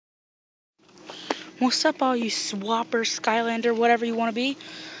What's up, all you swapper, Skylander, whatever you want to be?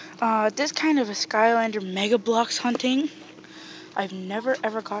 This kind of a Skylander Mega Blocks hunting. I've never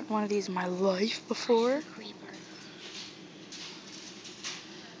ever gotten one of these in my life before.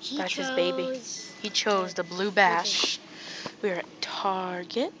 That's his baby. He chose the blue bash. We're at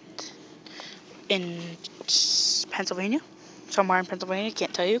Target in Pennsylvania. Somewhere in Pennsylvania.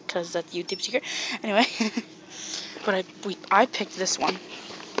 Can't tell you because that's a YouTube secret. Anyway, but I picked this one.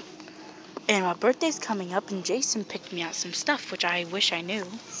 And my birthday's coming up, and Jason picked me out some stuff, which I wish I knew.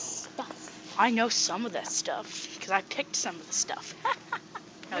 Stuff. I know some of that stuff, because I picked some of the stuff.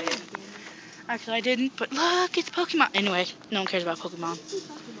 No, I didn't. Actually, I didn't, but look, it's Pokemon. Anyway, no one cares about Pokemon.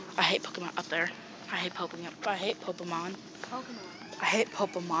 I hate Pokemon up there. I hate Pokemon. I hate Pokemon. I hate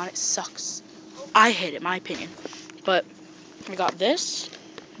Pokemon. It sucks. I hate it, my opinion. But I got this,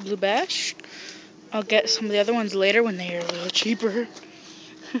 Blue Bash. I'll get some of the other ones later when they're a little cheaper.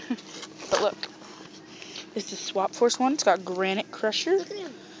 But look, this is the Swap Force one. It's got Granite Crusher,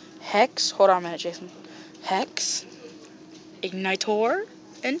 Hex, hold on a minute, Jason. Hex, Ignitor,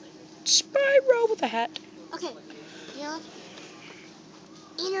 and Spyro with a hat. Okay, you know,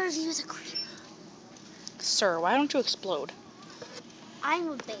 interview the creeper. Sir, why don't you explode?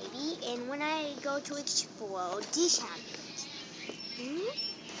 I'm a baby, and when I go to explode, this happens.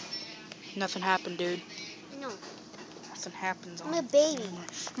 Nothing happened, dude. No. Nothing happens. I'm a baby.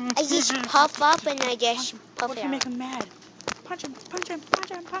 I just puff up and I just puff What it if you out. make him mad? Punch him, punch him, punch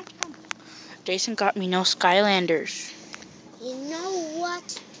him, punch him. Jason got me no Skylanders. You know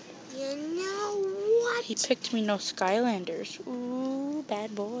what? He picked me no Skylanders. Ooh,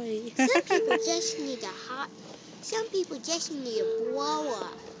 bad boy. Some people just need some people just need a blow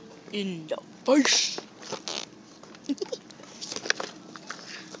up. In the face.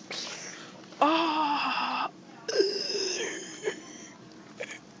 Ah.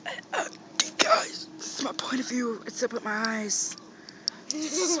 Guys, this is my point of view. It's up at my eyes.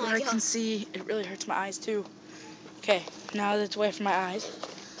 This is what I can see. It really hurts my eyes too. Okay, now that it's away from my eyes.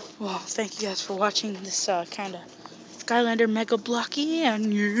 Well, thank you guys for watching this kind of Skylander Mega Blocky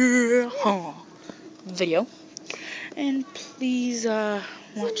and video. And please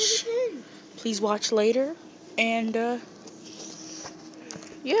watch later. And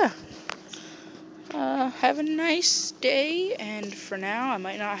yeah. Have a nice day. And for now, I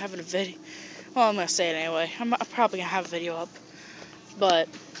might not have a video. Well, I'm gonna say it anyway. I'm probably gonna have a video up. But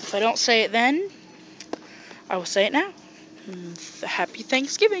if I don't say it then, I will say it now. Happy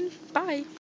Thanksgiving. Bye.